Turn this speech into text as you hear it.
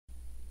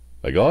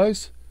Hey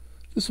guys,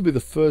 this will be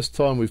the first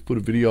time we've put a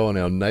video on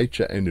our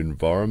nature and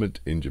environment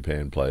in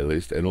Japan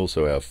playlist and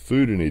also our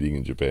food and eating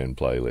in Japan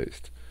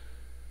playlist.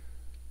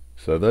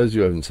 So those of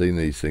you who haven't seen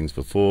these things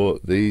before,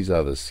 these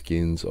are the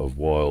skins of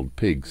wild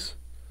pigs.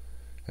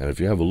 And if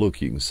you have a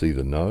look, you can see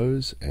the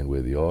nose and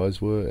where the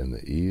eyes were and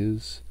the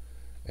ears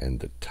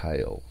and the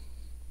tail.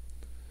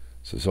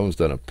 So someone's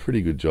done a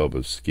pretty good job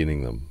of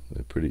skinning them.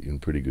 They're in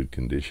pretty good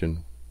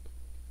condition.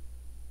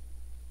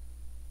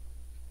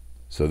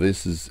 So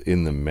this is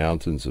in the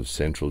mountains of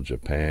central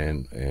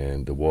Japan,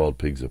 and the wild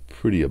pigs are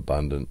pretty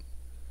abundant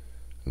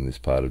in this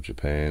part of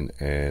Japan,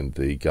 and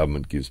the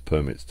government gives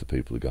permits to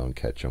people to go and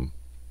catch them.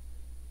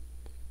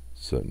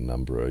 Certain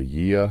number a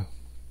year.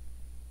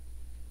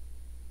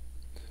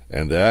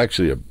 And they're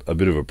actually a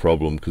bit of a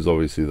problem because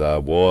obviously they are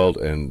wild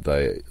and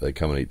they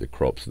come and eat the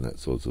crops and that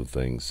sorts of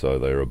things. So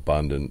they're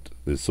abundant.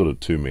 There's sort of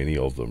too many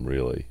of them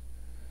really.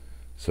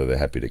 So they're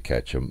happy to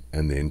catch them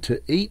and then to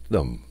eat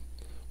them,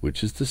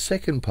 which is the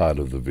second part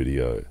of the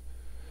video.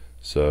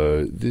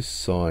 So this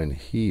sign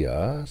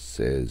here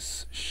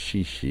says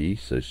shishi.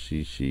 So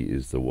shishi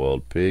is the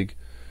wild pig.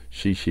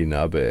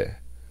 Shishinabe.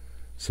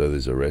 So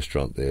there's a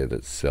restaurant there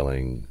that's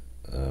selling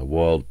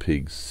wild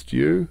pig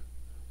stew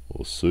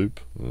or soup,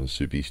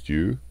 soupy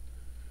stew.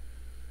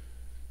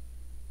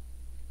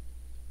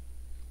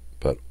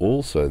 But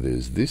also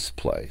there's this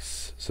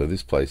place. So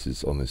this place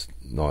is on this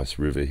nice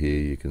river here.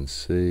 You can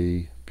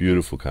see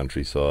beautiful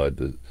countryside.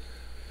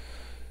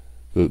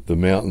 The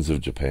mountains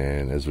of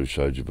Japan, as we've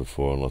showed you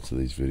before on lots of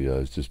these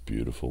videos, just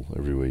beautiful.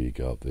 Everywhere you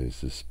go up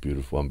there's this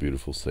one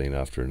beautiful scene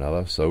after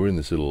another. So we're in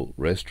this little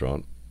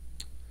restaurant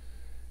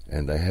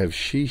and they have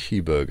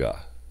shishi burger.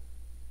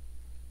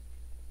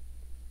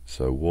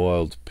 So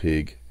wild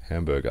pig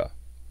hamburger,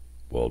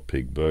 wild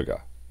pig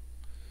burger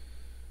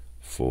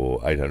for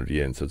 800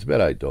 yen, so it's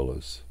about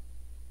 $8.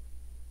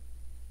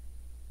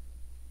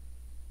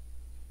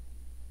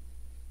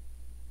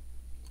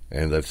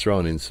 And they've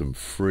thrown in some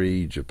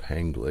free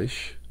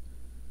Japanglish.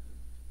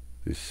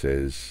 This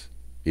says,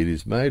 it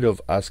is made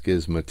of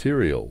Aske's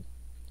material,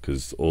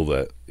 because all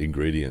the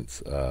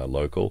ingredients are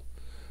local.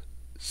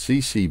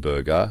 Shishi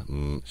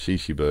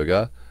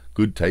burger,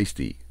 good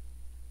tasty,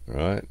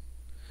 right?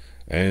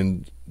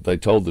 And they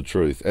told the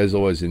truth. As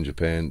always in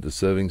Japan, the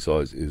serving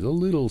size is a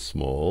little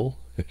small,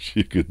 as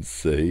you can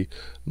see.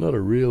 Not a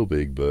real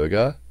big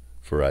burger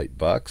for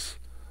 $8.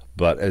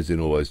 But as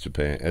always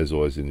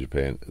in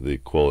Japan, the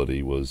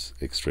quality was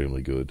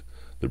extremely good.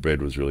 The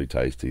bread was really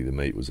tasty. The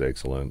meat was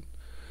excellent.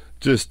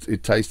 Just,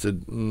 it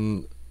tasted,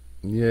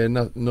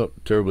 not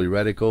terribly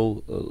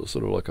radical.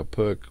 Sort of like a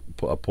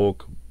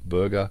pork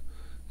burger.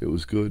 It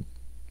was good.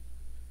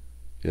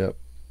 Yep.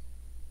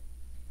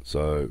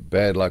 So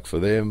bad luck for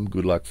them,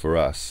 good luck for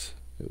us.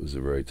 It was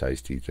a very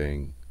tasty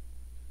thing.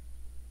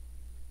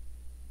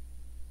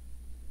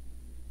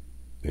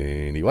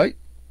 Anyway,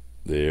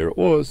 there it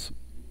was.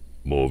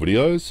 More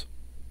videos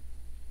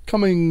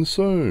coming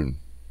soon.